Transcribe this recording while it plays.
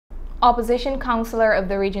Opposition councillor of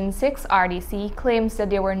the Region 6 RDC claims that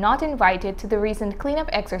they were not invited to the recent cleanup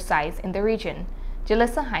exercise in the region.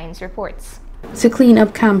 Jalissa Hines reports. The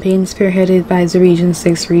cleanup campaign spearheaded by the Region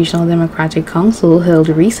 6 Regional Democratic Council held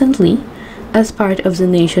recently as part of the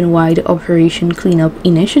nationwide Operation Cleanup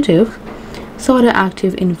Initiative saw the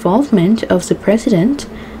active involvement of the President,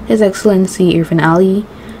 His Excellency Irfan Ali,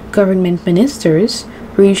 government ministers,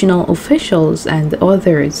 regional officials, and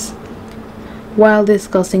others. While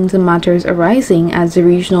discussing the matters arising at the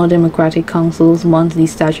Regional Democratic Council's monthly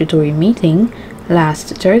statutory meeting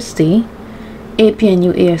last Thursday,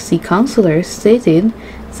 APNU-AFC councillors stated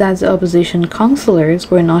that the opposition councillors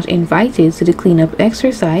were not invited to the cleanup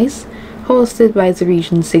exercise hosted by the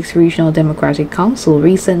Region 6 Regional Democratic Council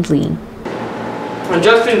recently. And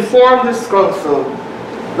just to inform this council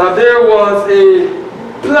that there was a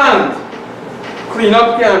planned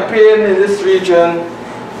cleanup campaign in this region.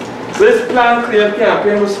 This planned cleanup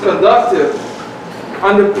campaign was conducted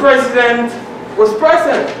and the President was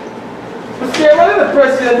present. Mr. Chairman, the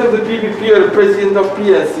President of the PPP or the President of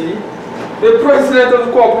PNC, the President of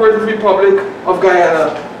the Cooperative Republic of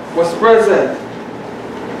Guyana was present.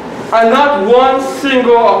 And not one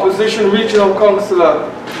single opposition regional councillor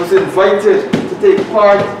was invited to take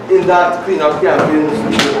part in that cleanup campaign.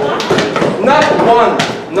 Not one,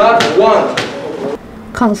 not one.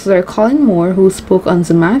 Councillor Colin Moore, who spoke on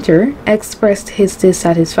the matter, expressed his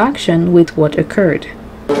dissatisfaction with what occurred.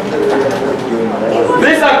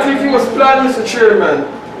 This activity was planned, Mr. Chairman,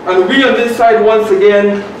 and we on this side once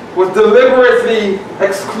again was deliberately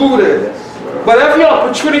excluded. But every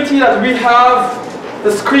opportunity that we have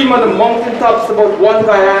to scream on the mountaintops about one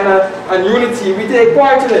Guyana and unity, we take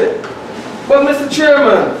part in it. But Mr.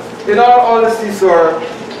 Chairman, in all honesty, sir,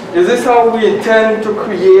 is this how we intend to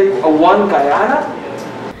create a one Guyana?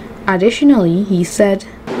 Additionally, he said,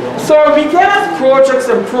 "So we can have projects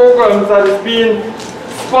and programs that is being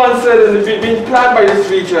sponsored and being planned by this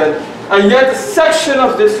region, and yet a section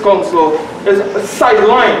of this council is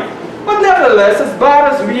sidelined. But nevertheless, as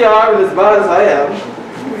bad as we are and as bad as I am,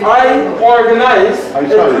 I organized a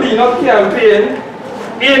cleanup campaign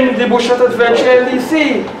in the Bushot Adventure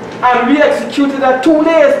LDC, and we executed that 2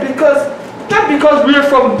 days because not because we're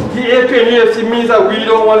from the APNU means that we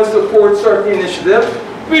don't want to support certain initiatives.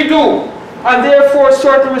 We do, and therefore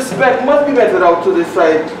certain respect must be meted out to this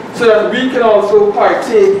side so that we can also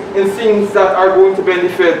partake in things that are going to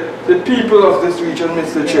benefit the people of this region,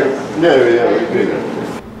 Mr. Chairman."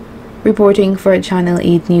 Reporting for Channel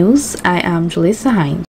 8 News, I am Jalissa Hines.